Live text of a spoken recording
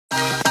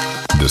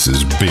This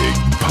is Big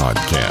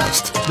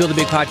Podcast. Build a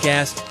Big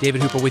Podcast.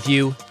 David Hooper with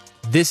you.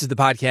 This is the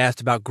podcast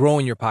about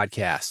growing your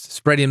podcast,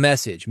 spreading a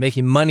message,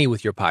 making money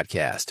with your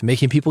podcast,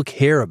 making people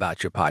care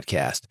about your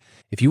podcast.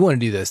 If you want to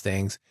do those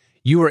things,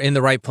 you are in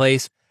the right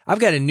place. I've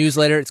got a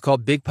newsletter. It's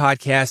called Big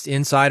Podcast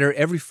Insider.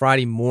 Every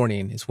Friday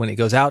morning is when it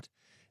goes out.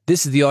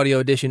 This is the audio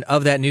edition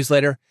of that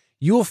newsletter.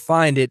 You will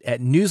find it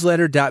at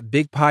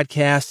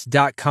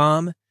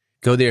newsletter.bigpodcast.com.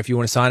 Go there if you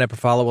want to sign up or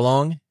follow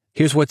along.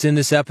 Here's what's in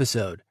this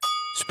episode.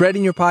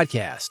 Spreading your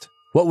podcast.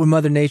 What would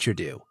Mother Nature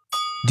do?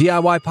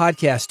 DIY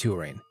podcast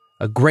touring.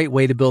 A great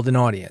way to build an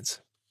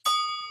audience.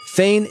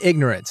 Feign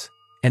ignorance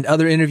and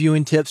other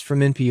interviewing tips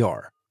from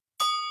NPR.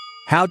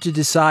 How to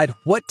decide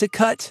what to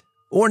cut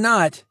or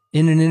not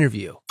in an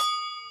interview.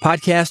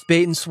 Podcast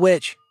bait and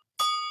switch.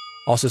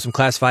 Also some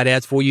classified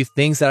ads for you,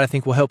 things that I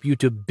think will help you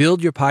to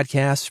build your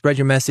podcast, spread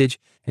your message,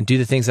 and do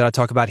the things that I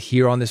talk about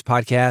here on this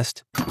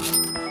podcast.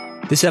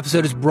 This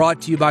episode is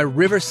brought to you by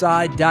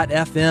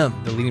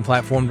Riverside.fm, the leading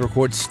platform to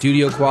record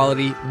studio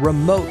quality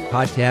remote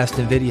podcast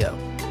and video.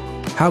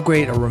 How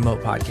great a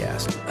remote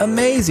podcast.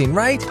 Amazing,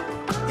 right?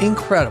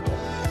 Incredible.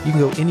 You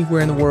can go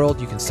anywhere in the world.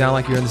 You can sound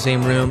like you're in the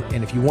same room.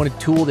 And if you want a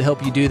tool to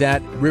help you do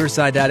that,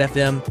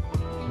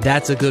 Riverside.fm,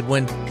 that's a good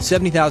one.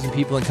 70,000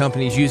 people and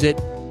companies use it.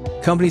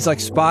 Companies like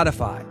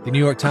Spotify, the New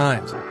York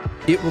Times.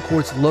 It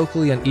records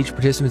locally on each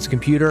participant's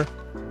computer.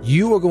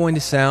 You are going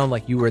to sound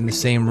like you were in the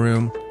same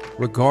room,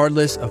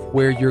 regardless of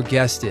where your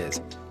guest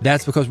is.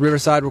 That's because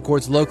Riverside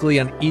records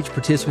locally on each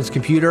participant's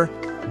computer,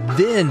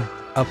 then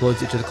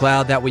uploads it to the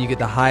cloud. That way you get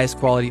the highest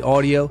quality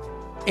audio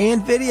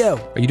and video.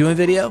 Are you doing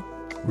video?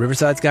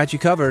 Riverside's got you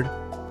covered.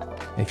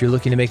 If you're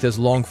looking to make those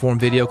long-form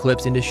video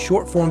clips into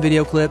short-form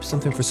video clips,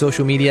 something for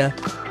social media,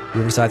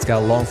 Riverside's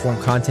got a long-form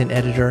content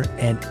editor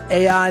and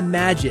AI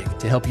magic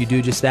to help you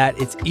do just that.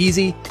 It's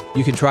easy.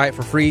 You can try it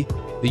for free.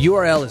 The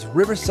URL is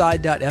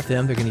riverside.fm.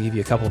 They're going to give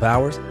you a couple of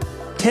hours.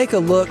 Take a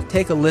look,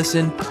 take a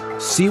listen,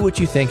 see what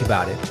you think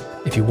about it.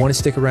 If you want to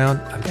stick around,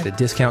 I've got a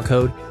discount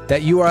code.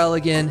 That URL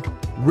again,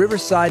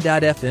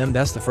 riverside.fm.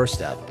 That's the first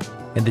step.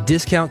 And the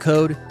discount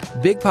code,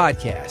 Big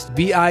Podcast,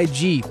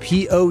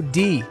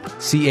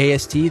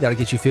 BIGPODCAST. That'll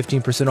get you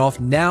 15% off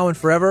now and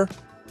forever.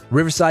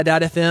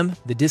 Riverside.fm,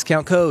 the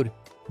discount code,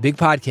 Big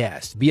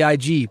Podcast,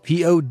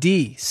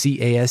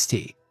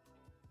 BIGPODCAST.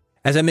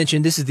 As I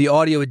mentioned, this is the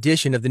audio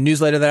edition of the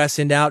newsletter that I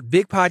send out.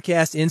 Big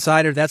Podcast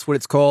Insider, that's what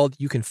it's called.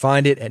 You can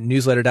find it at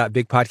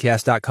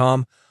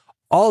newsletter.bigpodcast.com.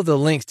 All of the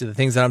links to the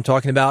things that I'm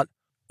talking about,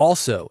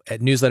 also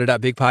at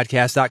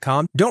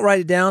newsletter.bigpodcast.com. Don't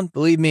write it down.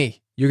 Believe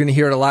me, you're going to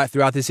hear it a lot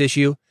throughout this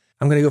issue.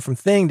 I'm going to go from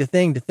thing to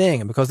thing to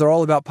thing. And because they're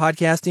all about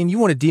podcasting, you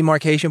want a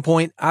demarcation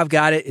point. I've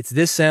got it. It's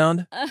this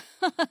sound.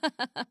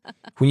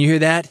 When you hear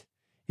that,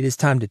 it is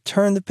time to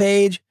turn the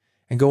page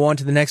and go on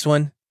to the next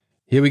one.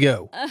 Here we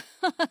go.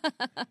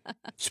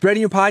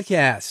 Spreading your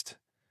podcast.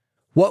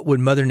 What would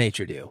Mother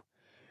Nature do?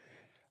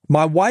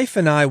 My wife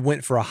and I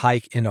went for a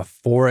hike in a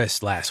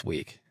forest last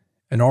week.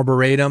 An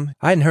arboretum.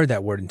 I hadn't heard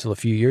that word until a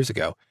few years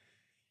ago.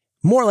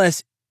 More or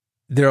less,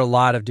 there are a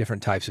lot of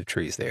different types of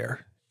trees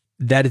there.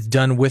 That is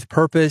done with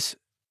purpose.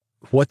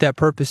 What that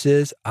purpose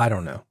is, I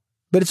don't know.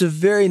 But it's a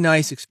very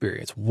nice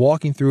experience.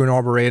 Walking through an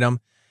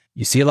arboretum,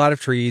 you see a lot of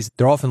trees.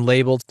 They're often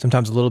labeled,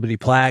 sometimes a little bitty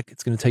plaque.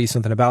 It's going to tell you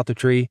something about the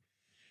tree.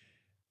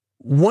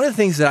 One of the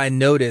things that I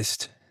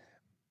noticed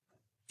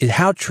is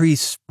how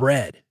trees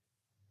spread.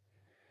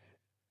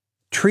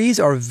 Trees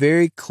are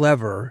very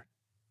clever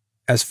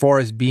as far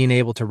as being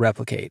able to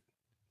replicate.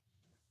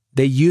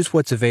 They use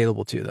what's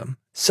available to them,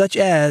 such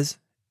as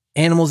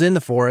animals in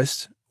the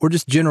forest or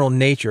just general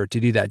nature to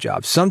do that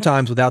job,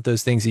 sometimes without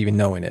those things even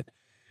knowing it.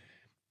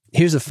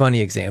 Here's a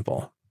funny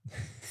example.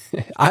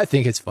 I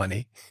think it's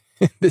funny.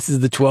 This is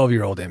the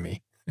 12-year-old in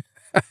me.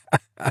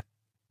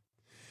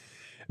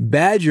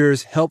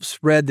 Badgers help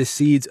spread the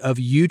seeds of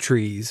yew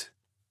trees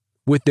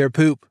with their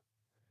poop.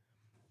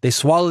 They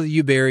swallow the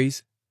yew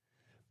berries,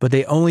 but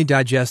they only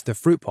digest the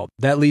fruit pulp.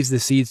 That leaves the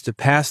seeds to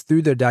pass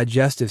through their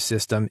digestive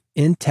system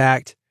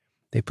intact.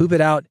 They poop it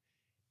out.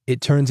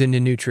 It turns into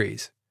new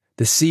trees.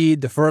 The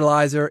seed, the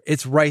fertilizer,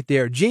 it's right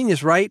there.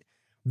 Genius, right?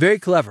 Very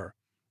clever.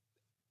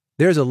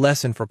 There's a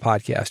lesson for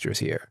podcasters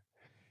here.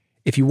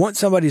 If you want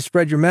somebody to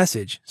spread your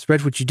message,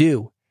 spread what you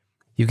do,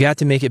 you got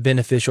to make it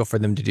beneficial for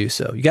them to do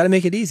so. You got to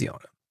make it easy on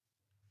them.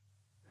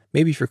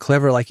 Maybe if you're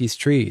clever like these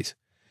trees,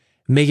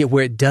 make it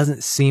where it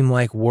doesn't seem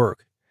like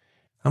work.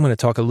 I'm going to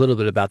talk a little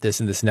bit about this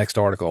in this next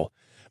article,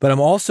 but I'm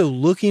also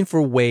looking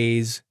for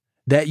ways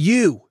that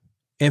you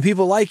and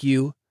people like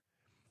you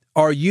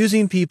are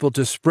using people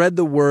to spread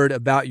the word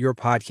about your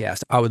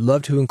podcast. I would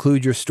love to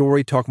include your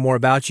story, talk more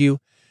about you.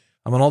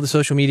 I'm on all the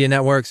social media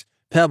networks,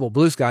 Pebble,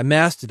 Blue Sky,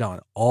 Mastodon,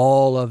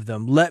 all of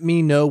them. Let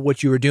me know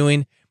what you are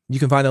doing. You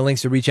can find the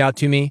links to reach out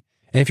to me.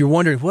 And if you're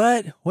wondering,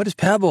 what is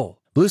Pebble?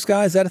 Blue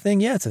Sky, is that a thing?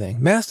 Yeah, it's a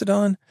thing.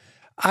 Mastodon,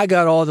 I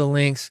got all the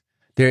links.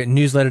 They're at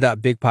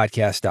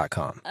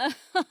newsletter.bigpodcast.com.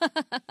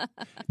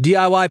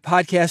 DIY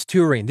podcast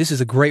touring. This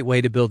is a great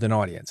way to build an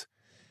audience.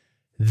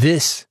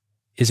 This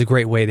is a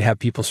great way to have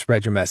people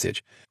spread your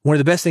message. One of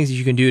the best things that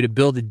you can do to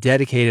build a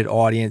dedicated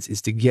audience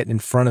is to get in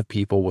front of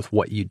people with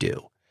what you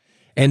do.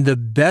 And the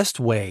best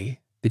way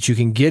that you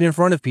can get in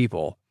front of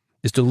people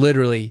is to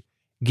literally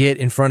get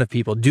in front of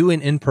people, do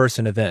an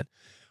in-person event.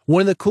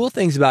 One of the cool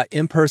things about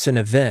in-person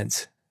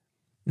events,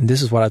 and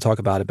this is what I talk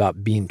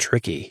about being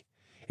tricky.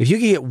 If you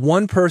can get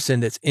one person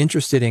that's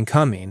interested in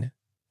coming,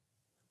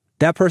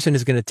 that person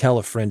is going to tell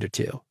a friend or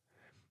two.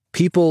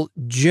 People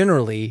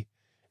generally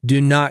do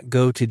not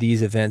go to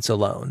these events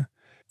alone.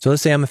 So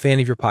let's say I'm a fan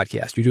of your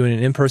podcast. You're doing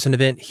an in-person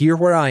event here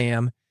where I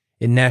am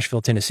in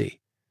Nashville, Tennessee.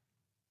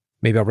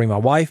 Maybe I'll bring my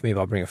wife. Maybe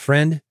I'll bring a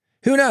friend.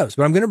 Who knows?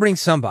 But I'm going to bring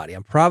somebody.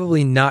 I'm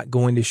probably not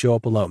going to show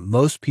up alone.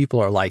 Most people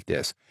are like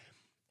this.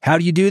 How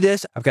do you do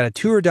this? I've got a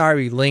tour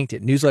diary linked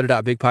at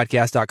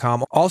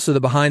newsletter.bigpodcast.com. Also, the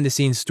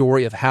behind-the-scenes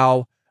story of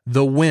how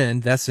The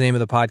Wind, that's the name of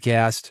the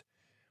podcast,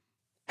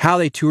 how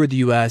they toured the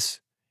U.S.,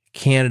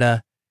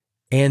 Canada,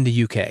 and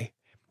the UK.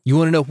 You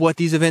want to know what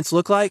these events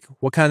look like?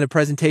 What kind of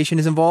presentation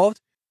is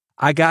involved?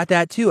 I got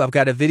that too. I've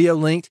got a video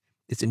linked.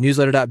 It's at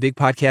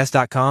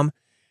newsletter.bigpodcast.com.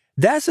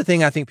 That's the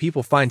thing I think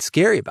people find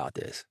scary about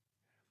this.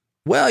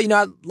 Well,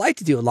 I'd like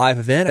to do a live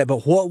event,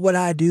 but what would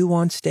I do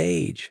on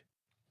stage?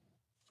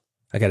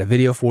 I got a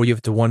video for you if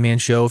it's a one-man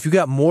show. If you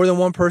got more than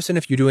one person,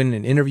 if you're doing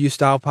an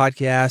interview-style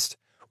podcast,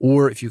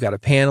 or if you've got a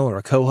panel or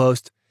a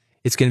co-host,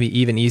 it's going to be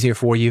even easier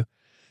for you.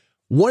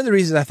 One of the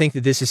reasons I think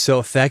that this is so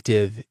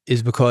effective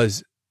is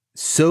because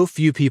so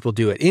few people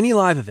do it. Any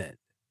live event,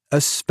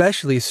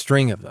 especially a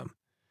string of them.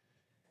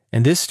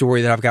 And this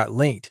story that I've got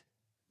linked,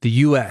 the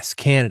US,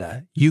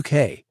 Canada,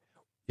 UK,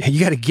 you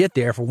got to get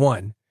there for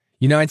one.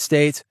 United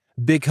States,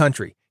 big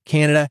country.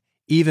 Canada,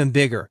 even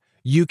bigger.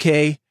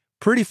 UK,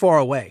 pretty far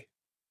away.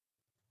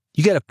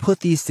 You got to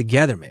put these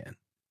together, man.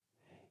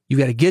 You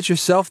got to get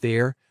yourself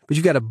there, but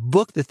you got to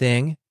book the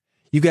thing.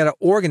 You got to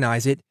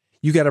organize it.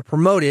 You got to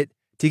promote it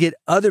to get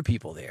other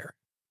people there.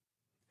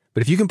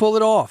 But if you can pull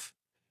it off,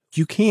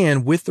 you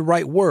can, with the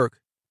right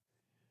work,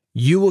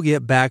 you will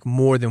get back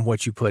more than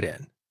what you put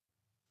in.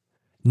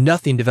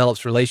 Nothing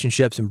develops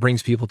relationships and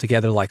brings people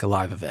together like a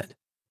live event.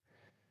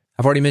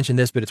 I've already mentioned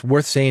this, but it's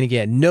worth saying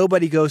again.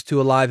 Nobody goes to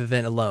a live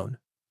event alone.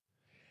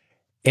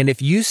 And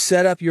if you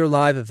set up your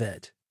live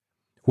event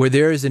where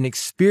there is an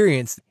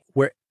experience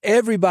where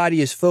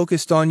everybody is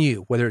focused on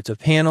you, whether it's a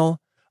panel,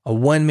 a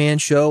one-man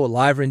show, a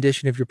live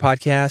rendition of your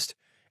podcast,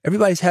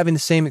 everybody's having the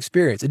same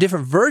experience, a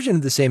different version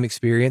of the same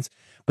experience,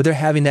 but they're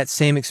having that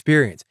same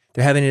experience.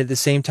 They're having it at the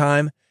same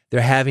time.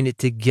 They're having it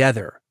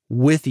together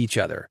with each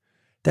other.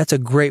 That's a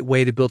great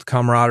way to build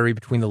camaraderie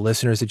between the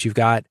listeners that you've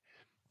got.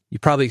 You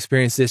probably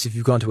experienced this if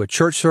you've gone to a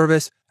church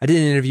service. I did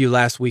an interview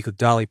last week with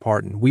Dolly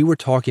Parton. We were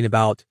talking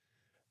about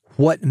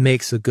what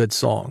makes a good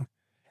song.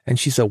 And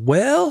she said,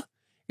 well,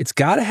 it's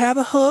got to have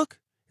a hook.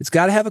 It's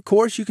got to have a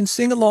chorus you can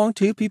sing along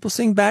to. People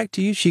sing back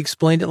to you. She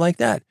explained it like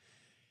that.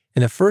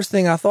 And the first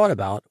thing I thought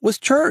about was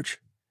church.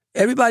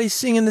 Everybody's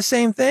singing the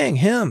same thing,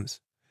 hymns.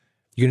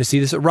 You're going to see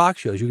this at rock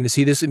shows. You're going to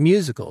see this at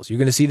musicals. You're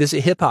going to see this at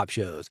hip hop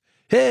shows.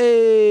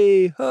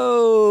 Hey,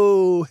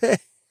 ho, hey.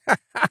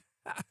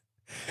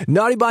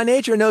 Naughty by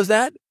Nature knows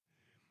that.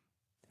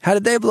 How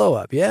did they blow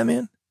up? Yeah,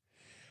 man.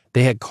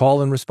 They had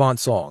call and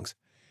response songs.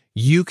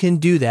 You can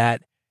do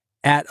that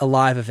at a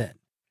live event.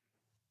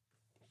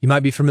 You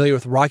might be familiar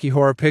with Rocky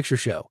Horror Picture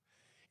Show.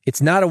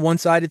 It's not a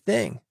one-sided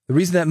thing. The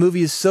reason that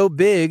movie is so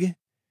big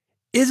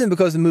isn't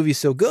because the movie is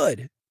so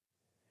good.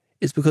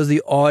 It's because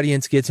the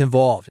audience gets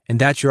involved. And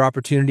that's your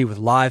opportunity with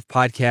live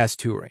podcast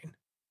touring.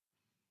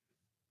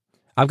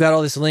 I've got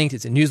all this linked.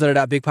 It's at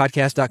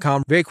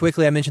newsletter.bigpodcast.com. Very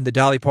quickly, I mentioned the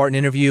Dolly Parton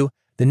interview.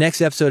 The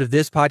next episode of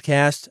this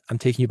podcast, I'm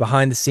taking you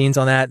behind the scenes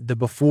on that, the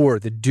before,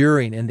 the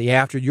during, and the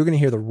after. You're going to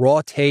hear the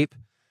raw tape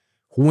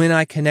when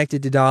I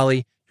connected to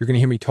Dolly. You're going to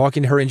hear me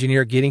talking to her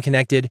engineer, getting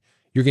connected.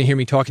 You're going to hear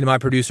me talking to my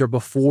producer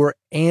before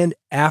and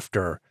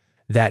after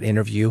that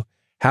interview.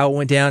 How it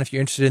went down, if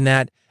you're interested in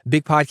that,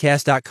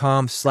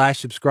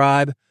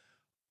 bigpodcast.com/subscribe.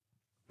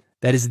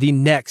 That is the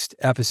next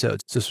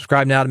episode. So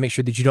subscribe now to make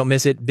sure that you don't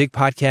miss it.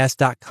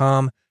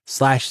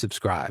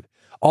 bigpodcast.com/subscribe.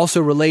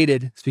 Also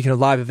related, speaking of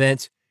live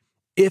events,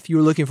 if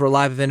you're looking for a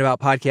live event about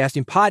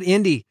podcasting, Pod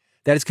Indy,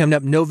 that is coming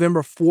up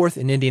November 4th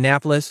in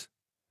Indianapolis.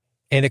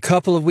 And a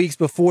couple of weeks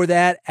before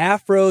that,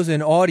 Afros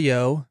and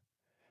Audio.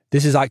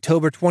 This is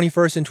October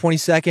 21st and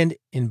 22nd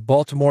in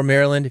Baltimore,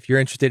 Maryland. If you're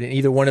interested in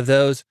either one of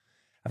those,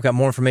 I've got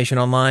more information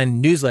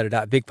online,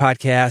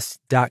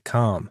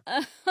 newsletter.bigpodcast.com.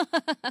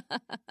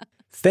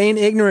 Feign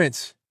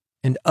ignorance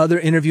and other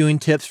interviewing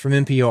tips from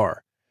NPR.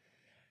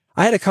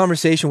 I had a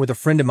conversation with a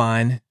friend of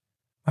mine,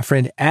 my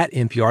friend at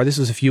NPR. This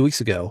was a few weeks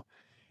ago.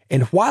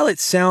 And while it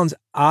sounds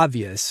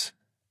obvious,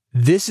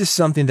 this is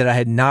something that I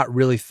had not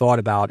really thought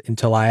about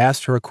until I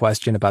asked her a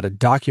question about a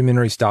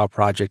documentary style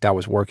project I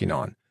was working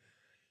on.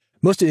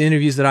 Most of the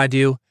interviews that I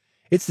do,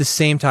 it's the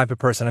same type of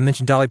person. I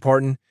mentioned Dolly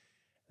Parton.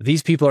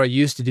 These people are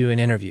used to doing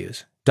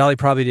interviews. Dolly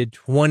probably did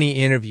 20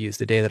 interviews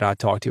the day that I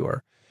talked to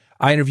her.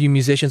 I interview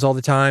musicians all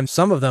the time,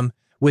 some of them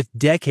with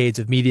decades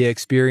of media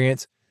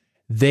experience.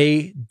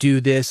 They do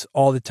this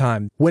all the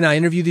time. When I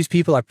interview these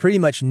people, I pretty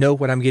much know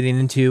what I'm getting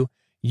into.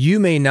 You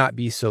may not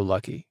be so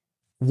lucky.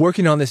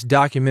 Working on this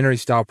documentary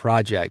style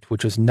project,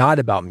 which was not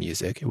about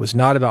music, it was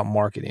not about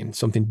marketing,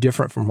 something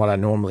different from what I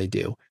normally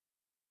do.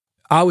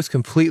 I was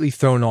completely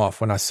thrown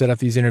off when I set up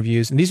these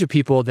interviews. And these are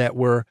people that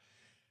were,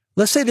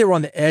 let's say they were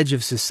on the edge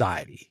of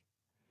society.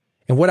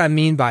 And what I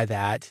mean by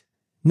that,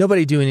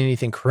 nobody doing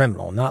anything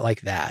criminal, not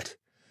like that,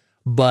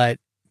 but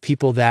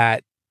people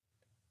that,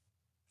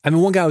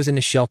 one guy was in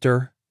a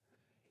shelter.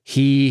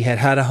 He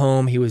had a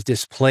home. He was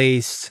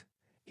displaced.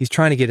 He's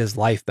trying to get his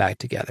life back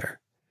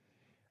together.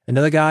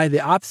 Another guy, the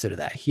opposite of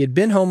that. He had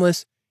been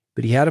homeless,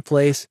 but he had a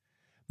place,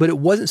 but it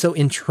wasn't so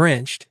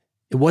entrenched.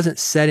 It wasn't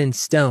set in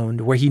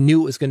stone where he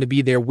knew it was going to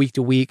be there week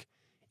to week,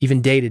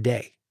 even day to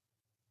day.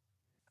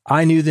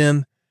 I knew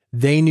them.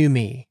 They knew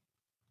me.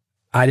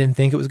 I didn't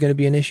think it was going to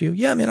be an issue.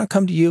 Yeah, man, I'll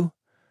come to you.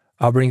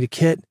 I'll bring the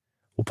kit.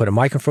 We'll put a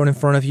microphone in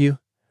front of you.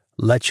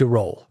 Let you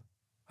roll.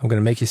 I'm going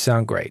to make you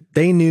sound great.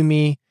 They knew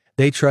me.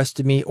 They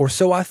trusted me, or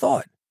so I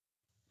thought.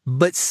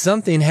 But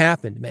something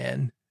happened,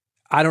 man.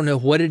 I don't know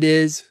what it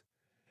is.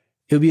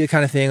 It would be the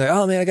kind of thing like,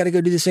 oh man, I got to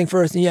go do this thing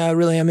first. And yeah, I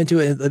really am into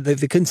it. They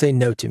couldn't say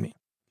no to me.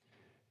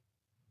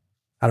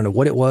 I don't know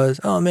what it was.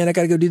 Oh man, I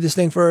got to go do this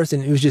thing first.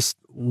 And it was just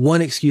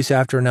one excuse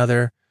after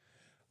another.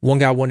 One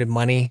guy wanted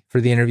money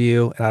for the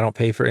interview, and I don't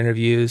pay for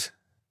interviews.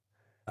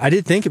 I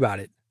did think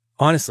about it.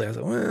 Honestly, I was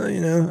like,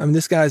 well,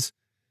 this guy's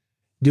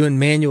doing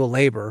manual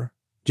labor,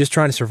 just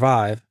trying to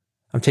survive.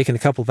 I'm taking a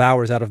couple of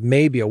hours out of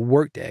maybe a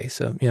work day.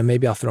 So,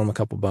 maybe I'll throw him a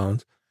couple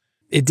bones.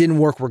 It didn't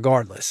work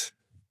regardless.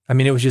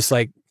 It was just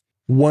like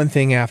one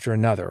thing after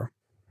another.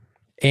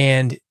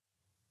 And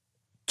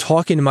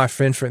talking to my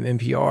friend from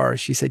NPR,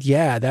 she said,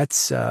 yeah,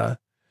 that's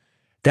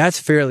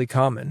fairly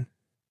common.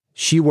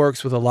 She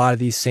works with a lot of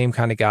these same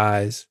kind of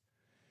guys,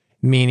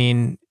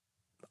 meaning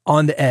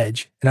on the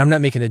edge. And I'm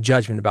not making a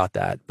judgment about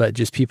that, but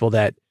just people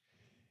that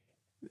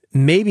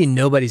maybe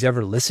nobody's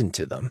ever listened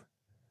to them.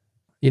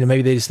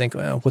 Maybe they just think,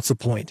 well, what's the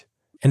point?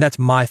 And that's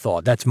my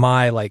thought. That's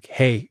my like,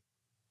 hey,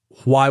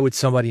 why would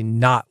somebody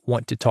not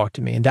want to talk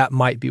to me? And that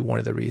might be one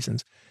of the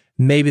reasons.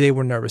 Maybe they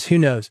were nervous. Who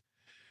knows?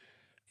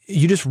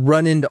 You just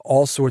run into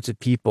all sorts of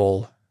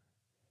people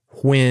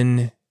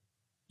when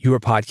you are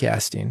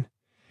podcasting.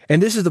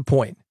 And this is the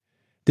point.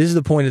 This is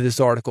the point of this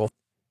article.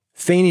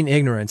 Feigning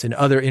ignorance and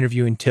other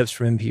interviewing tips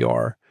from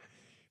NPR.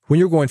 When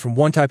you're going from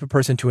one type of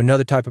person to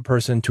another type of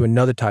person to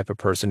another type of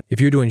person,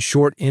 if you're doing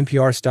short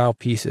NPR style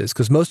pieces,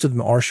 because most of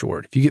them are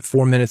short. If you get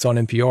 4 minutes on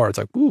NPR, it's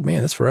like, ooh,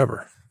 man, that's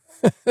forever.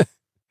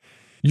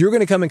 You're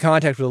going to come in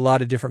contact with a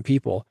lot of different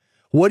people.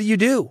 What do you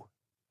do?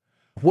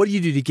 What do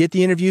you do to get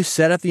the interview,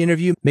 set up the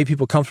interview, make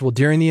people comfortable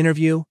during the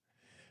interview?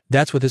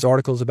 That's what this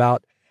article is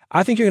about.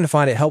 I think you're going to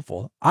find it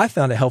helpful. I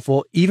found it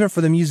helpful even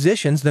for the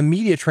musicians, the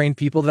media trained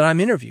people that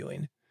I'm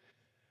interviewing.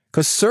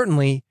 Because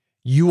certainly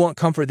you want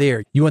comfort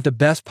there. You want the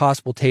best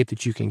possible tape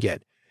that you can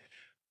get.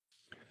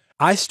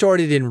 I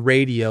started in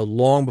radio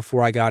long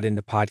before I got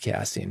into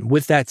podcasting.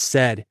 With that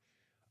said,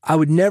 I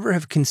would never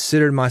have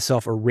considered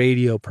myself a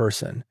radio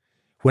person.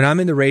 When I'm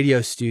in the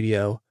radio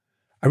studio,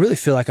 I really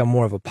feel like I'm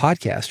more of a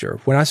podcaster.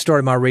 When I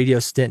started my radio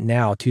stint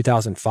now,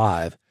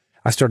 2005,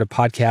 I started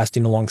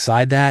podcasting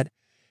alongside that,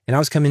 and I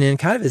was coming in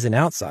kind of as an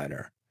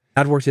outsider.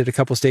 I'd worked at a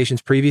couple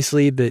stations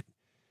previously, but,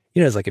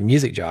 as like a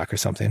music jock or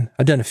something.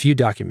 I've done a few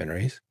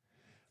documentaries,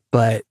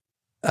 but,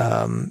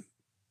 I'm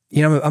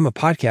a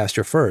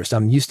podcaster first.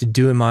 I'm used to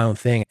doing my own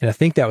thing. And I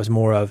think that was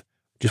more of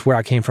just where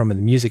I came from in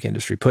the music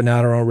industry, putting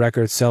out our own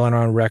records, selling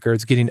our own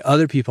records, getting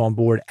other people on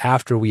board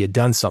after we had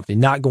done something,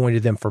 not going to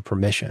them for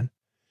permission.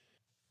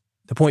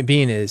 The point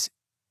being is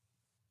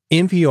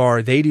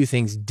NPR, they do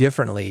things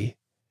differently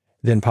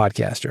than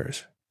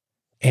podcasters.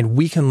 And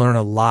we can learn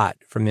a lot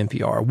from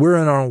NPR. We're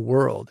in our own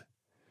world.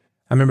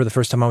 I remember the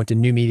first time I went to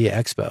New Media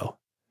Expo.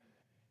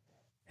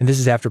 And this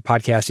is after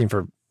podcasting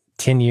for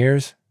 10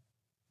 years,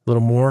 a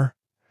little more.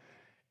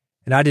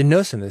 And I didn't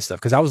know some of this stuff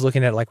because I was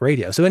looking at it like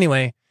radio. So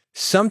anyway,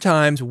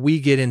 sometimes we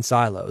get in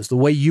silos. The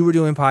way you were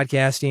doing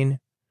podcasting,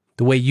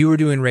 the way you were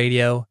doing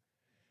radio,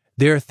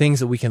 there are things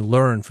that we can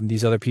learn from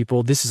these other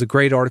people. This is a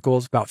great article.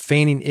 It's about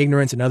feigning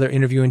ignorance and other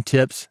interviewing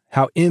tips,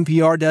 how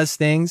NPR does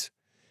things.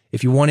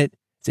 If you want it,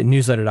 it's at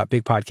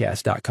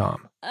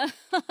newsletter.bigpodcast.com.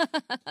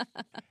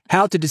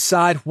 How to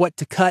decide what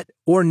to cut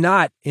or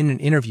not in an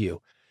interview.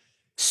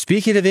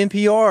 Speaking of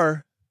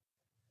NPR,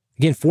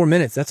 again, 4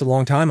 minutes, that's a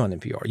long time on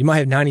NPR. You might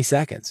have 90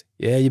 seconds.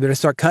 Yeah, you better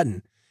start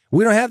cutting.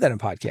 We don't have that in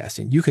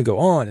podcasting. You can go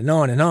on and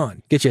on and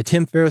on. Get you a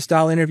Tim Ferriss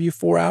style interview,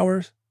 4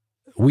 hours.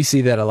 We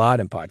see that a lot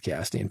in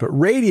podcasting. But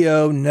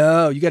radio,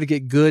 no, you got to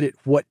get good at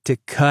what to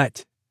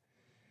cut.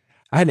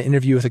 I had an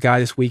interview with a guy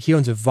this week. He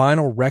owns a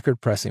vinyl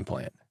record pressing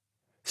plant,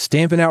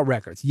 stamping out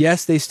records.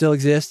 Yes, they still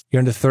exist.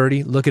 You're under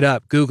 30. Look it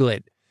up. Google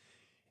it.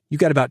 You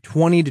got about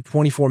 20 to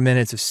 24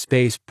 minutes of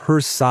space per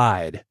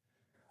side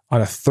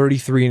on a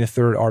 33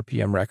 1/3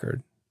 RPM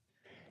record.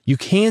 You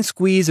can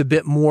squeeze a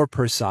bit more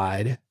per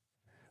side,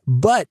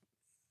 but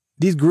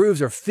these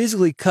grooves are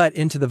physically cut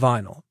into the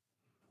vinyl.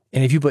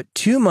 And if you put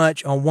too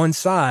much on one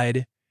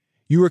side,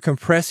 you are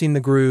compressing the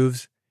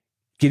grooves,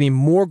 getting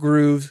more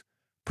grooves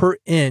per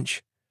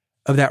inch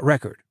of that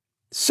record.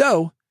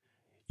 So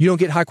you don't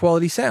get high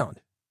quality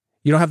sound.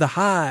 You don't have the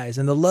highs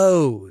and the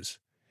lows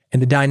and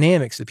the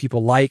dynamics that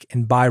people like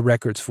and buy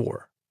records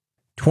for.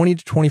 20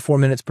 to 24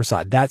 minutes per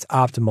side. That's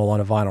optimal on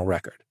a vinyl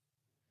record.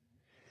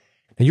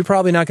 Now, you're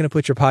probably not going to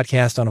put your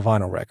podcast on a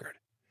vinyl record.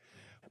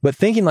 But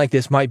thinking like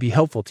this might be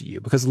helpful to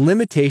you because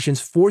limitations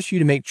force you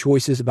to make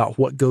choices about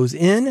what goes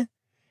in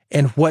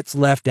and what's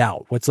left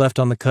out, what's left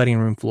on the cutting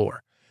room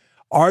floor.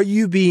 Are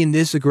you being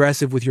this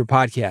aggressive with your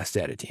podcast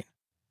editing?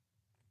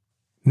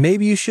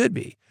 Maybe you should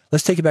be.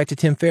 Let's take it back to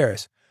Tim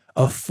Ferriss.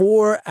 A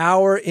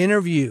 4-hour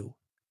interview.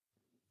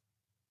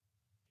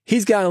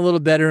 He's gotten a little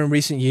better in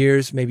recent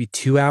years, maybe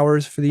 2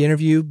 hours for the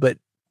interview, but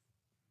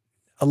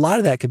a lot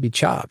of that could be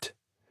chopped.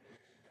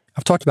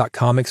 I've talked about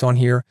comics on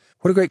here.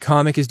 What a great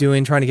comic is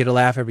doing, trying to get a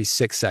laugh every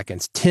 6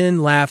 seconds,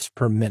 10 laughs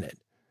per minute.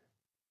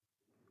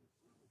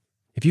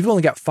 If you've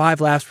only got 5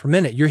 laughs per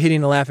minute, you're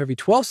hitting a laugh every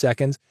 12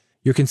 seconds,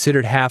 you're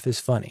considered half as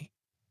funny.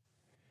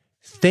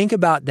 Think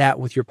about that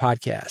with your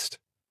podcast.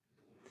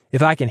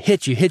 If I can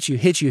hit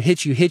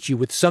you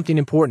with something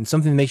important,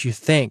 something that makes you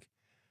think,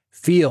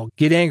 feel,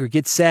 get angry,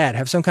 get sad,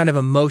 have some kind of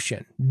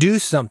emotion, do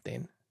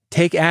something,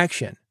 take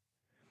action.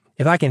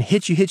 If I can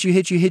hit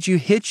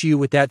you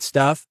with that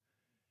stuff,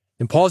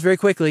 then pause very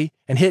quickly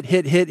and hit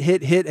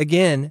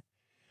again,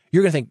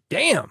 you're going to think,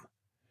 damn,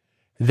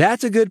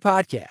 that's a good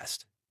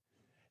podcast.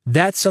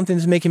 That's something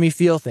that's making me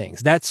feel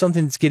things. That's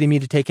something that's getting me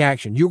to take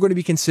action. You're going to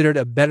be considered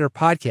a better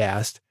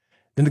podcast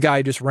than the guy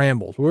who just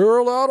rambles.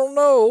 Well, I don't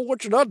know.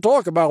 What should I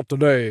talk about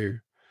today?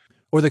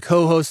 Or the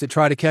co-hosts that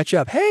try to catch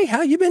up. Hey,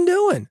 how you been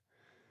doing?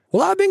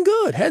 Well, I've been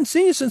good. Hadn't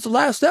seen you since the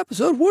last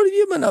episode. What have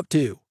you been up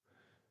to?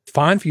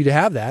 Fine for you to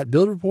have that.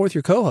 Build a rapport with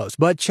your co-host,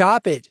 but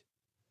chop it.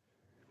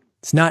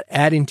 It's not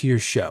adding to your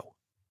show.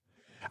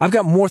 I've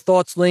got more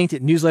thoughts linked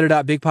at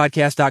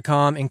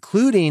newsletter.bigpodcast.com,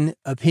 including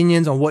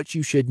opinions on what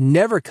you should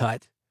never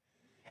cut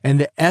and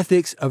the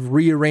ethics of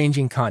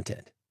rearranging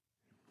content.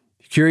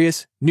 If you're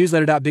curious,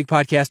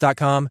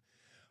 newsletter.bigpodcast.com.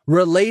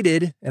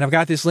 Related, and I've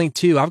got this link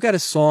too, I've got a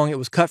song. It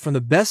was cut from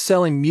the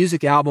best-selling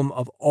music album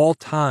of all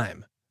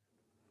time.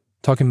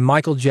 Talking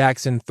Michael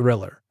Jackson,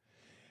 Thriller.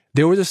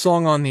 There was a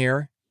song on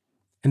there,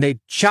 and they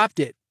chopped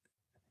it.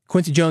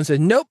 Quincy Jones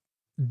said, nope,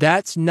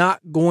 that's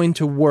not going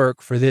to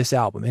work for this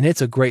album. And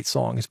it's a great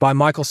song. It's by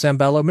Michael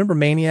Sambello. Remember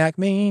Maniac,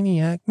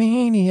 Maniac,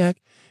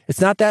 Maniac?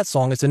 It's not that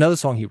song. It's another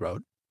song he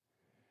wrote.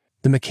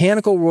 The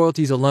mechanical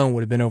royalties alone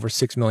would have been over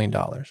 $6 million.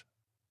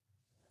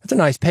 That's a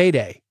nice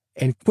payday.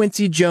 And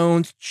Quincy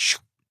Jones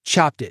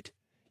chopped it.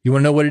 You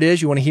want to know what it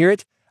is? You want to hear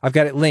it? I've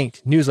got it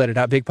linked.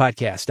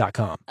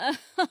 Newsletter.bigpodcast.com.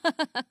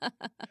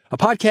 A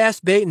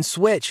podcast bait and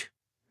switch.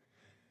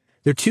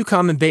 There are 2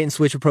 common bait and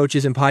switch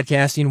approaches in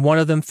podcasting. One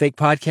of them, fake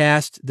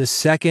podcast. The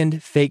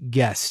second, fake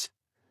guest.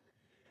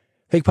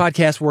 Fake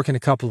podcasts work in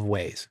a couple of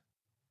ways.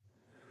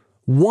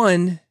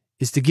 One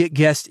is to get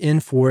guests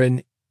in for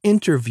an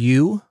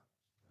interview.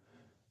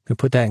 I'm going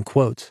to put that in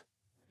quotes.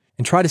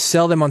 And try to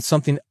sell them on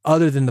something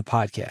other than the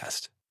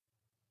podcast.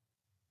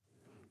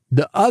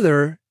 The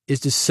other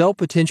is to sell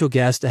potential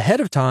guests ahead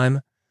of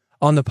time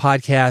on the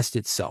podcast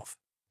itself.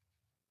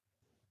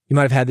 You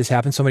might have had this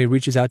happen. Somebody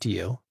reaches out to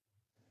you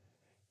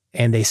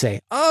and they say,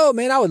 oh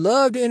man, I would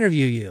love to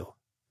interview you.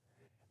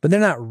 But they're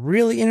not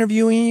really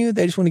interviewing you.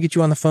 They just want to get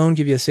you on the phone,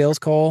 give you a sales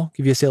call,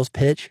 give you a sales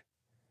pitch.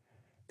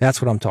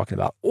 That's what I'm talking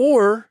about.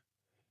 Or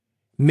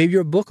maybe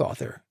you're a book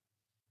author.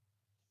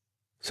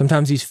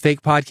 Sometimes these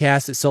fake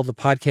podcasts that sell the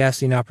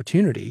podcasting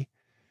opportunity,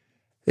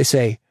 they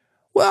say,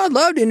 well, I'd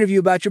love to interview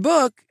about your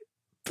book,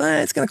 but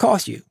it's going to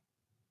cost you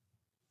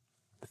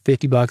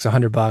 $50,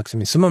 $100. I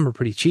mean, some of them are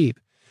pretty cheap,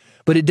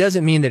 but it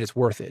doesn't mean that it's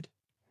worth it.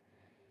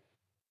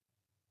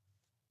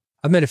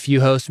 I've met a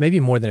few hosts, maybe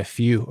more than a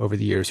few over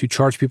the years, who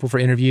charge people for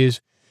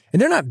interviews,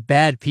 and they're not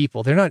bad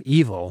people. They're not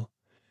evil.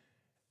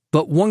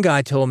 But one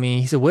guy told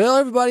me, he said, well,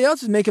 everybody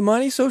else is making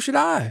money, so should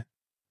I.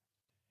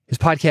 His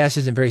podcast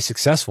isn't very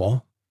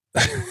successful.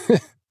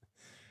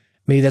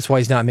 Maybe that's why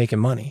he's not making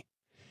money.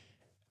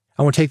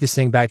 I want to take this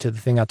thing back to the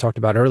thing I talked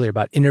about earlier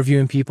about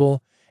interviewing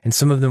people, and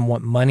some of them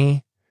want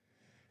money.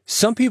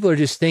 Some people are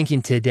just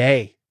thinking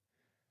today.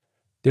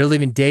 They're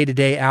living day to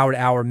day, hour to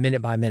hour,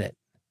 minute by minute.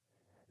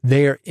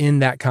 They are in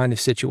that kind of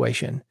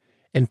situation.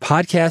 And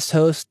podcast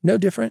hosts, no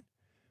different.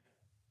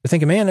 They're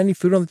thinking, man, I need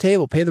food on the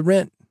table, pay the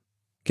rent,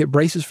 get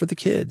braces for the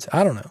kids.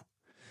 I don't know.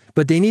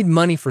 But they need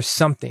money for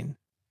something.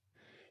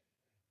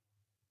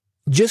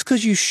 Just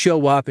because you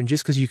show up and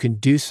just because you can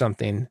do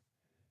something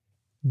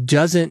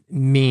doesn't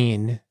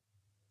mean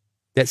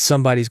that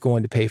somebody's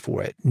going to pay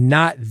for it.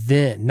 Not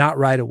then, not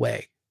right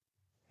away.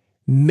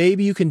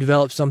 Maybe you can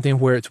develop something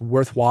where it's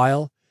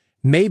worthwhile.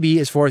 Maybe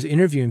as far as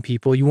interviewing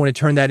people, you want to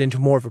turn that into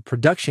more of a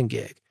production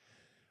gig.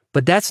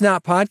 But that's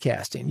not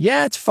podcasting.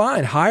 Yeah, it's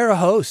fine. Hire a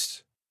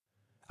host.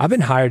 I've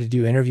been hired to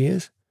do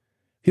interviews.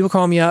 People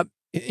call me up.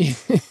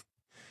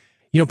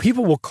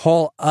 People will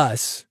call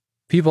us,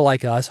 people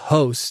like us,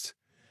 hosts,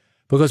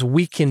 because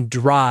we can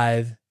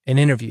drive an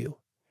interview.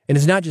 And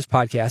it's not just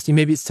podcasting.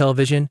 Maybe it's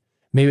television.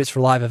 Maybe it's for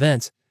live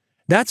events.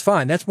 That's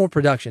fine. That's more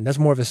production. That's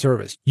more of a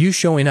service. You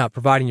showing up,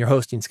 providing your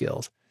hosting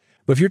skills.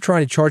 But if you're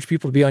trying to charge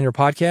people to be on your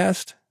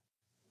podcast,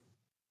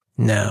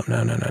 no.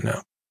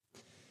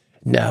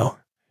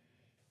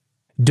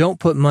 Don't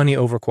put money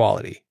over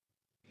quality.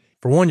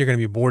 For one, you're going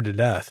to be bored to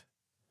death.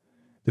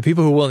 The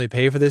people who are willing to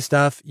pay for this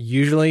stuff,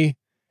 usually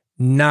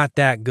not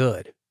that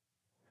good.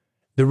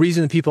 The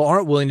reason that people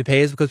aren't willing to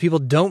pay is because people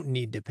don't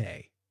need to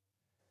pay.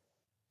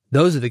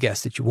 Those are the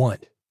guests that you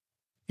want.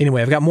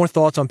 Anyway, I've got more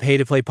thoughts on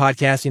pay-to-play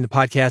podcasting, the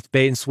podcast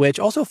bait and switch.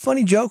 Also, a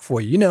funny joke for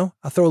you. You know,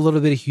 I throw a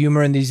little bit of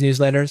humor in these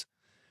newsletters.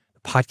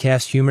 The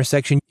podcast humor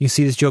section, you can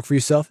see this joke for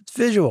yourself. It's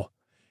visual.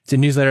 It's at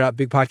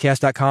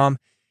newsletter.bigpodcast.com.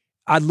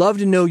 I'd love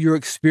to know your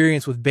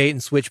experience with bait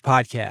and switch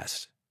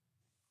podcasts.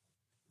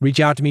 Reach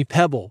out to me,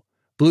 Pebble,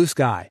 Blue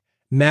Sky,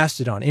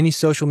 Mastodon, any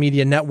social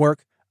media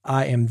network.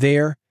 I am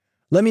there.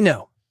 Let me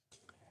know.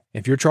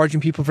 If you're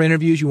charging people for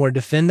interviews, you want to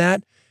defend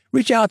that,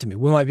 reach out to me.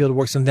 We might be able to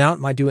work something out.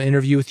 Might do an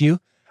interview with you.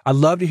 I'd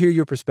love to hear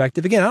your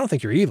perspective. Again, I don't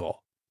think you're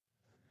evil.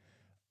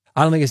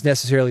 I don't think it's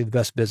necessarily the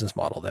best business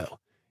model, though.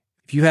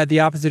 If you had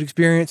the opposite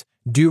experience,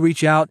 do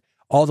reach out.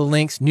 All the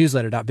links,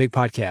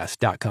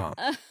 newsletter.bigpodcast.com.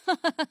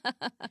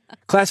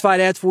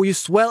 Classified ads for you.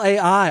 Swell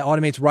AI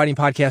automates writing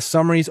podcast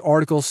summaries,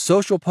 articles,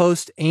 social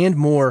posts, and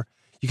more.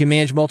 You can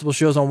manage multiple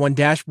shows on one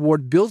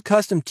dashboard, build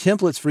custom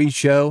templates for each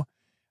show.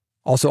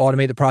 Also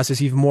automate the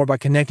process even more by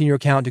connecting your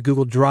account to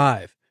Google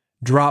Drive,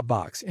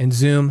 Dropbox, and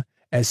Zoom.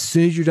 As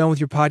soon as you're done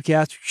with your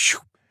podcast,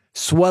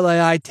 Swell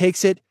AI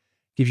takes it,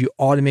 gives you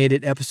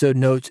automated episode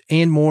notes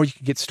and more. You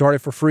can get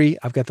started for free.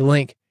 I've got the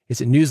link. It's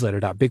at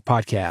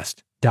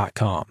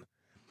newsletter.bigpodcast.com.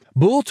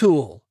 Bull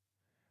Tool,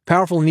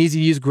 powerful and easy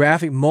to use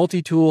graphic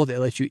multi-tool that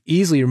lets you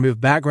easily remove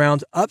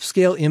backgrounds,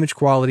 upscale image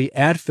quality,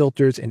 add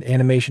filters and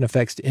animation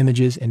effects to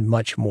images, and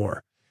much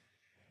more.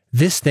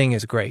 This thing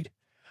is great.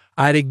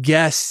 I had a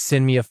guest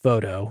send me a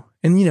photo,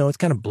 and it's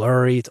kind of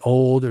blurry, it's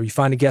old, or you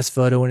find a guest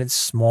photo and it's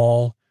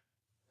small.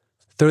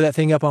 Throw that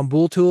thing up on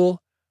Bull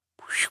Tool,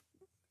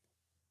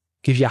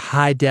 gives you a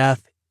high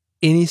def,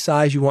 any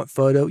size you want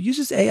photo.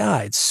 Uses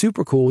AI. It's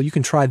super cool. You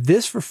can try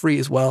this for free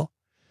as well.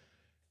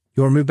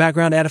 You want to remove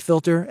background, add a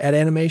filter, add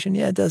animation?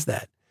 Yeah, it does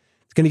that.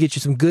 It's going to get you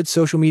some good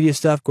social media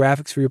stuff,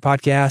 graphics for your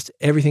podcast.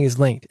 Everything is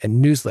linked at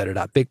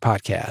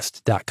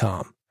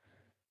newsletter.bigpodcast.com.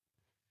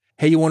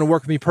 Hey, you want to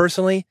work with me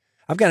personally?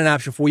 I've got an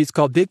option for you. It's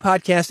called Big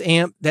Podcast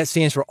AMP. That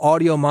stands for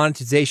Audio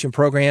Monetization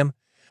Program.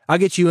 I'll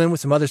get you in with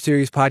some other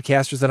serious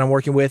podcasters that I'm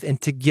working with,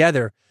 and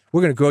together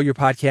we're going to grow your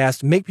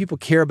podcast, make people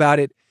care about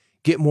it,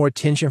 get more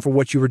attention for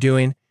what you were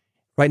doing.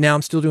 Right now,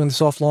 I'm still doing the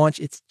soft launch.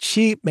 It's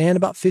cheap, man,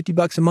 about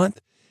 $50 a month.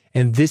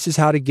 And this is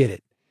how to get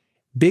it.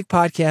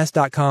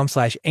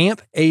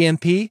 bigpodcast.com/amp,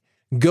 AMP.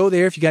 Go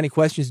there. If you got any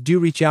questions, do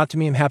reach out to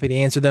me. I'm happy to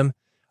answer them.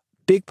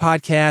 Big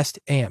Podcast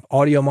AMP,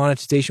 audio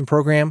monetization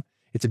program.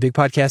 It's at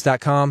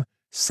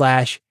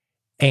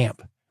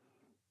bigpodcast.com/amp.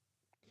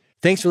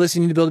 Thanks for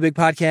listening to Build a Big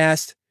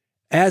Podcast.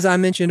 As I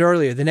mentioned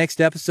earlier, the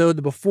next episode,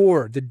 the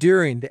before, the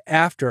during, the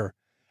after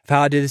of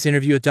how I did this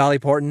interview with Dolly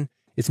Parton.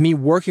 It's me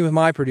working with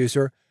my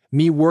producer,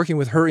 me working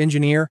with her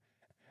engineer,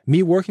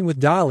 me working with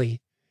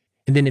Dolly,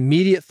 and then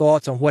immediate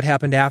thoughts on what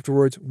happened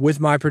afterwards with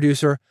my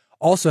producer.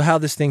 Also how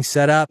this thing's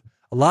set up,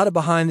 a lot of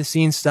behind the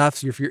scenes stuff.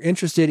 So if you're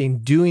interested in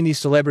doing these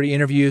celebrity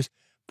interviews,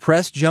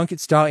 press junket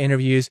style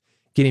interviews,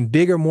 getting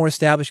bigger, more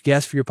established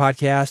guests for your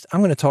podcast,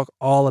 I'm going to talk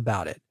all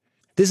about it.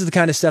 This is the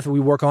kind of stuff that we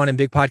work on in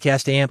Big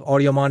Podcast AMP,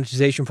 audio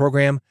monetization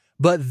program.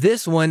 But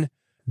this one's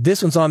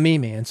on me,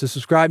 man. So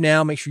subscribe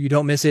now. Make sure you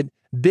don't miss it.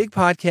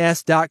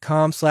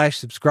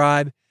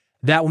 bigpodcast.com/subscribe.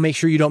 That will make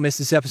sure you don't miss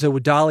this episode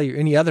with Dolly or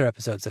any other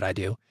episodes that I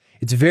do.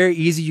 It's very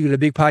easy. You go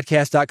to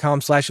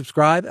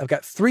bigpodcast.com/subscribe. I've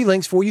got 3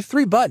 links for you,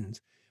 3 buttons.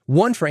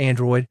 One for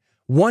Android,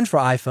 one for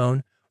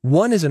iPhone,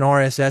 one is an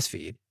RSS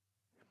feed.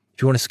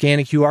 If you want to scan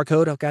a QR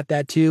code, I've got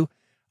that too.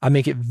 I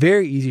make it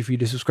very easy for you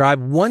to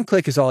subscribe. 1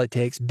 click is all it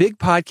takes.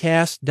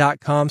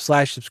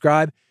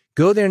 bigpodcast.com/subscribe.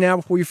 Go there now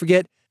before you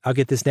forget. I'll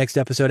get this next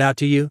episode out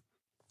to you.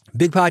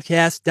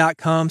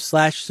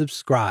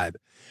 bigpodcast.com/subscribe.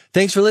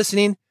 Thanks for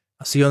listening.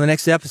 I'll see you on the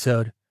next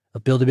episode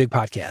of Build a Big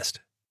Podcast.